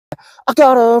I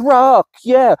got a rock,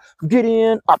 yeah, from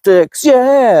Gideon Optics,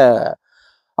 yeah.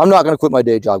 I'm not going to quit my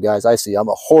day job, guys. I see I'm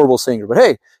a horrible singer, but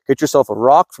hey, get yourself a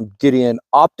rock from Gideon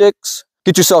Optics.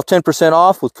 Get yourself 10%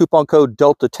 off with coupon code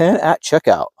Delta10 at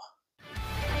checkout.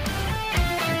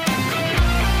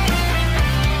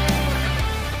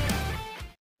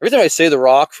 Every time I say The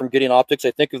Rock from Gideon Optics,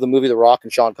 I think of the movie The Rock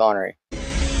and Sean Connery.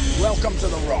 Welcome to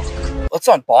The Rock. Let's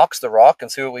unbox The Rock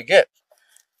and see what we get.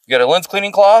 You get a lens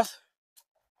cleaning cloth.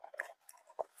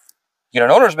 You get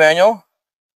an owner's manual.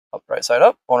 Up, right side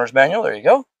up, owner's manual, there you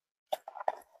go.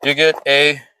 You get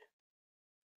a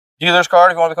dealer's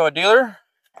card if you want to become a dealer.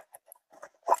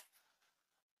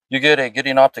 You get a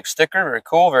Gideon Optics sticker, very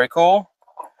cool, very cool.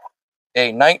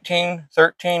 A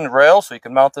 1913 rail, so you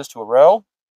can mount this to a rail.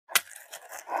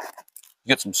 You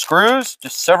get some screws,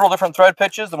 just several different thread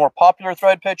pitches, the more popular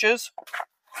thread pitches.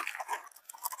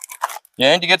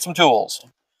 And you get some tools.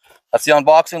 That's the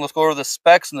unboxing. Let's go over the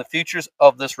specs and the features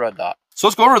of this red dot. So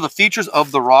let's go over the features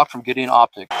of the Rock from Gideon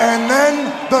Optics. And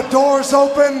then the doors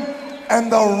open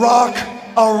and the Rock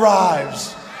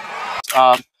arrives.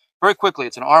 Very quickly,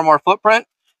 it's an RMR footprint.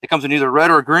 It comes in either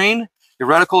red or green. Your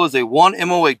reticle is a 1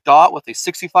 MOA dot with a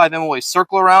 65 MOA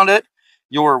circle around it.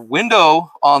 Your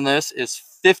window on this is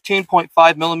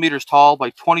 15.5 millimeters tall by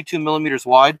 22 millimeters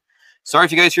wide. Sorry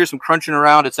if you guys hear some crunching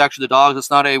around. It's actually the dogs.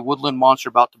 It's not a woodland monster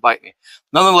about to bite me.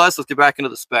 Nonetheless, let's get back into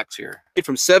the specs here.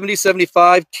 From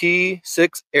 7075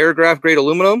 T6 aircraft grade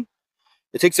aluminum.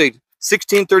 It takes a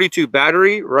 1632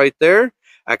 battery right there,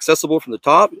 accessible from the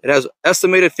top. It has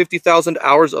estimated 50,000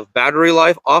 hours of battery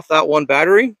life off that one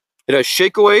battery. It has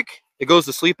shake awake. It goes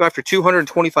to sleep after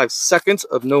 225 seconds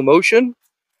of no motion.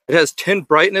 It has 10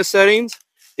 brightness settings,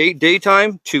 8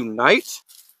 daytime, 2 night.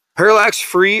 Parallax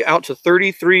free out to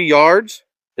 33 yards.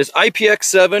 It's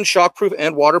IPX7 shockproof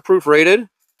and waterproof rated.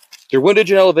 Your windage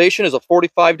and elevation is a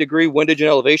 45-degree windage and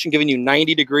elevation, giving you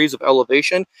 90 degrees of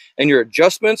elevation. And your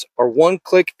adjustments are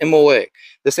 1-click MOA.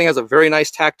 This thing has a very nice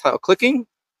tactile clicking.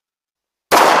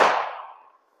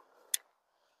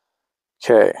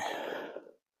 Okay.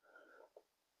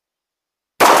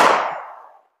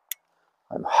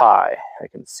 I'm high. I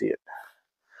can see it.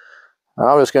 Now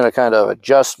I'm just going to kind of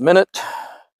adjust minute.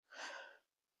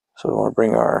 So we want to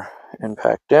bring our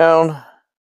impact down.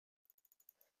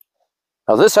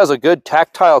 Now this has a good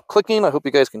tactile clicking. I hope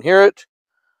you guys can hear it.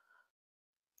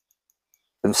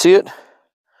 And see it.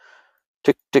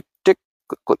 Tick, tick, tick,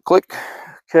 click, click, click.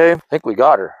 Okay, I think we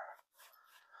got her.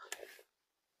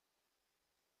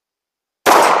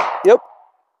 Yep.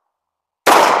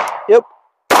 Yep.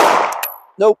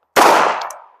 Nope.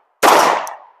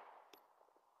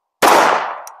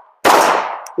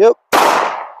 Yep.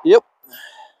 Yep.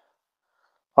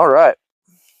 All right.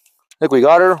 I think we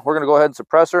got her. We're going to go ahead and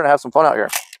suppress her and have some fun out here.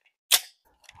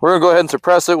 We're going to go ahead and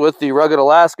suppress it with the rugged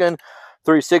Alaskan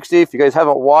 360. If you guys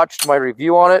haven't watched my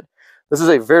review on it, this is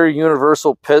a very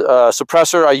universal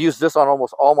suppressor. I use this on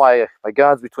almost all my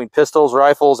guns, between pistols,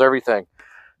 rifles, everything.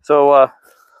 So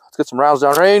let's get some rounds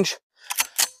down range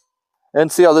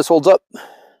and see how this holds up.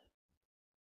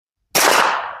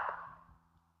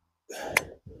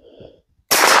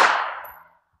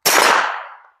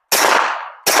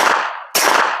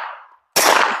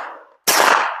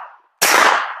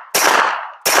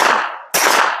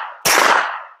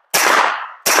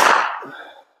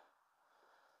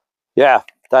 Yeah,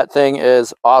 that thing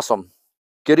is awesome.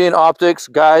 Gideon Optics,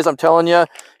 guys, I'm telling you,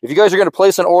 if you guys are going to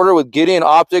place an order with Gideon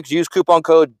Optics, use coupon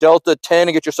code Delta10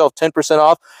 and get yourself 10%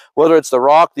 off, whether it's the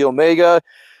Rock, the Omega,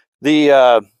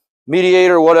 the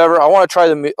Mediator, whatever. I want to try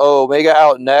the Omega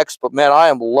out next, but man, I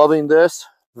am loving this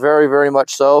very, very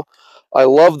much so. I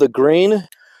love the green.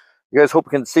 You guys hope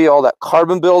you can see all that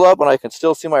carbon buildup, and I can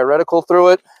still see my reticle through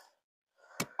it.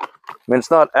 I mean,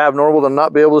 it's not abnormal to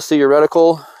not be able to see your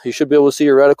reticle. You should be able to see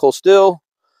your reticle still.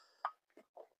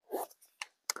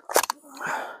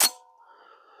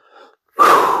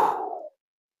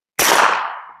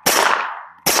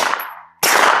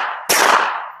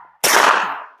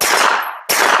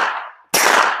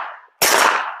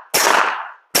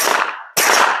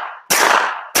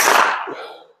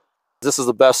 This is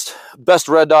the best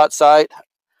red dot sight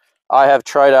I have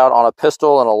tried out on a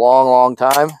pistol in a long, long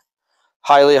time.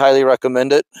 Highly, highly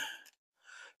recommend it.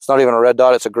 It's not even a red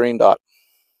dot, it's a green dot.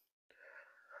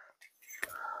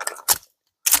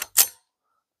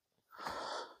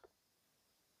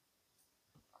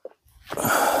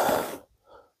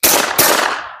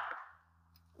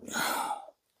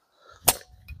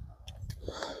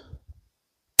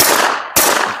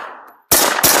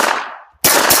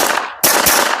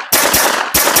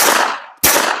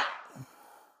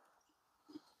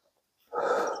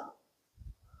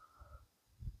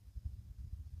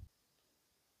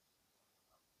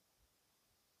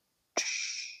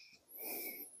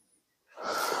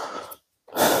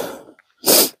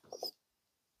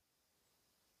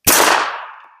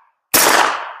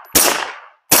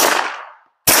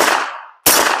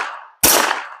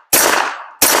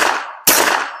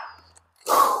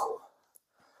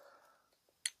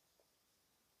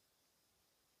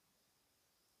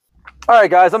 All right,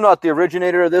 guys, I'm not the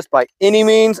originator of this by any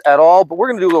means at all, but we're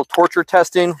going to do a little torture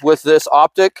testing with this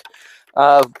optic.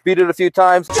 Beat it a few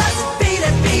times. Just beat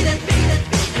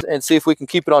it. And see if we can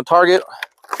keep it on target.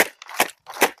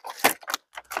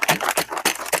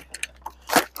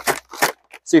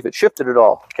 See if it shifted at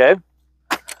all, okay?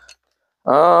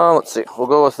 Let's see. We'll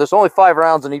go with this. Only 5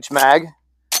 rounds in each mag.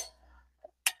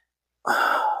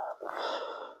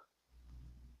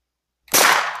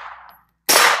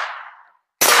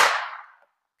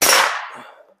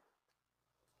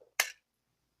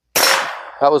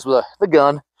 That was the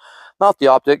gun, not the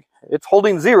optic. It's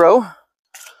holding 0. All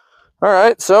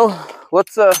right, so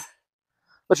let's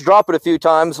drop it a few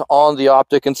times on the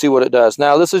optic and see what it does.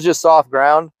 Now, this is just soft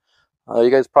ground.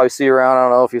 You guys probably see around. I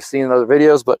don't know if you've seen other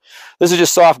videos, but this is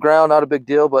just soft ground, not a big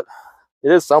deal, but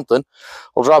it is something.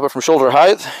 We'll drop it from shoulder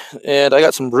height, and I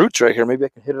got some roots right here. Maybe I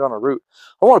can hit it on a root.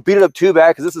 I don't want to beat it up too bad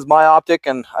because this is my optic,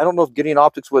 and I don't know if Gideon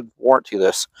Optics would warranty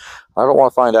this. I don't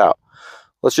want to find out.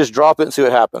 Let's just drop it and see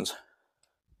what happens.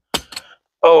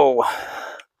 Oh,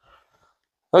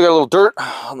 I got a little dirt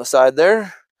on the side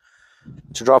there.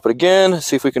 Let's drop it again.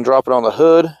 See if we can drop it on the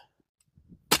hood.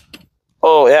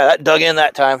 Oh, yeah, that dug in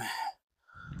that time.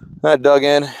 That dug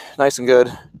in nice and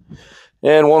good.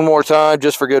 And one more time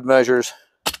just for good measures.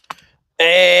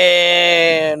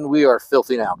 And we are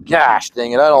filthy now. Gosh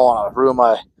dang it, I don't want to ruin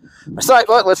my sight,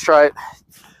 but let's try it.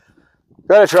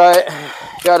 Gotta try it.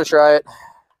 Gotta try it.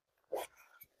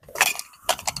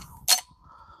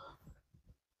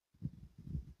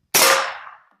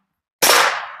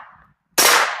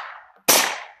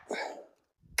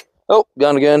 Oh,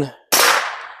 gone again.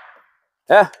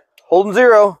 Yeah, holding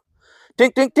 0.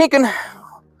 Tink, tink, tinking. All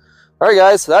right,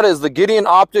 guys, that is the Gideon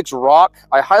Optics Rock.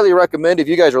 I highly recommend if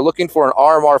you guys are looking for an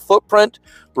RMR footprint,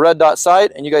 red dot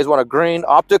sight, and you guys want a green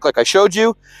optic like I showed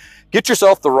you, get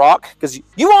yourself the Rock because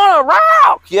you want a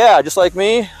Rock. Yeah, just like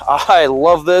me. I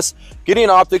love this. Gideon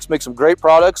Optics makes some great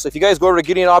products. If you guys go over to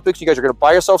Gideon Optics, you guys are going to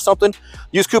buy yourself something,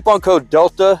 use coupon code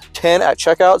DELTA10 at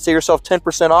checkout. Save yourself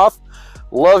 10% off.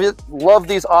 Love it. Love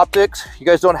these optics. You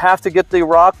guys don't have to get the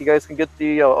Rock. You guys can get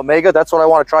the Omega. That's what I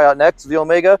want to try out next, the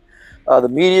Omega. The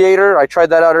Mediator, I tried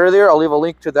that out earlier. I'll leave a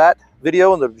link to that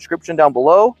video in the description down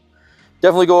below.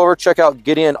 Definitely go over, check out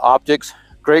Gideon Optics.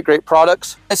 Great, great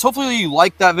products. Guys, hopefully you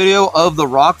liked that video of the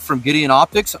Rock from Gideon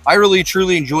Optics. I really,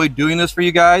 truly enjoyed doing this for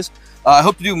you guys. I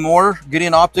hope to do more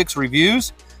Gideon Optics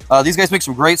reviews. These guys make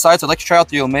some great sights. I'd like to try out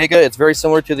the Omega. It's very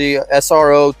similar to the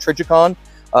SRO Trigicon.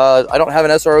 I don't have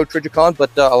an SRO Trigicon, but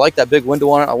I like that big window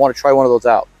on it. I want to try one of those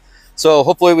out. So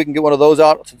hopefully we can get one of those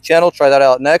out to the channel. Try that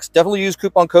out next. Definitely use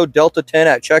coupon code DELTA10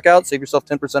 at checkout. Save yourself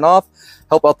 10% off.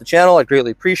 Help out the channel. I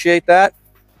greatly appreciate that.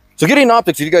 So Gideon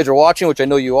Optics, if you guys are watching, which I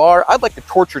know you are, I'd like to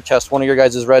torture test one of your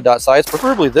guys' red dot sights,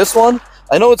 preferably this one.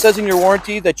 I know it says in your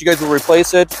warranty that you guys will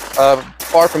replace it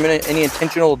far from any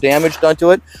intentional damage done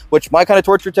to it, which my kind of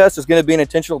torture test is going to be an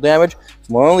intentional damage.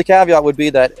 So my only caveat would be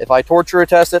that if I torture or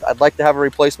test it, I'd like to have a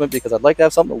replacement because I'd like to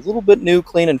have something a little bit new,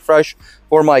 clean, and fresh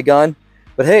for my gun.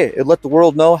 But hey, it let the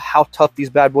world know how tough these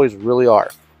bad boys really are.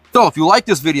 So if you like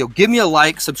this video, give me a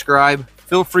like, subscribe.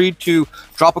 Feel free to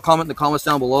drop a comment in the comments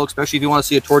down below, especially if you want to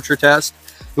see a torture test.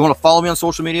 If you want to follow me on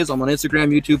social medias, I'm on Instagram,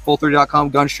 YouTube,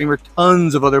 Full30.com, Gun Streamer,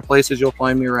 tons of other places you'll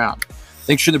find me around.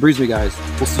 Thanks for shooting the breeze, me guys.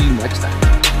 We'll see you next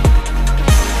time.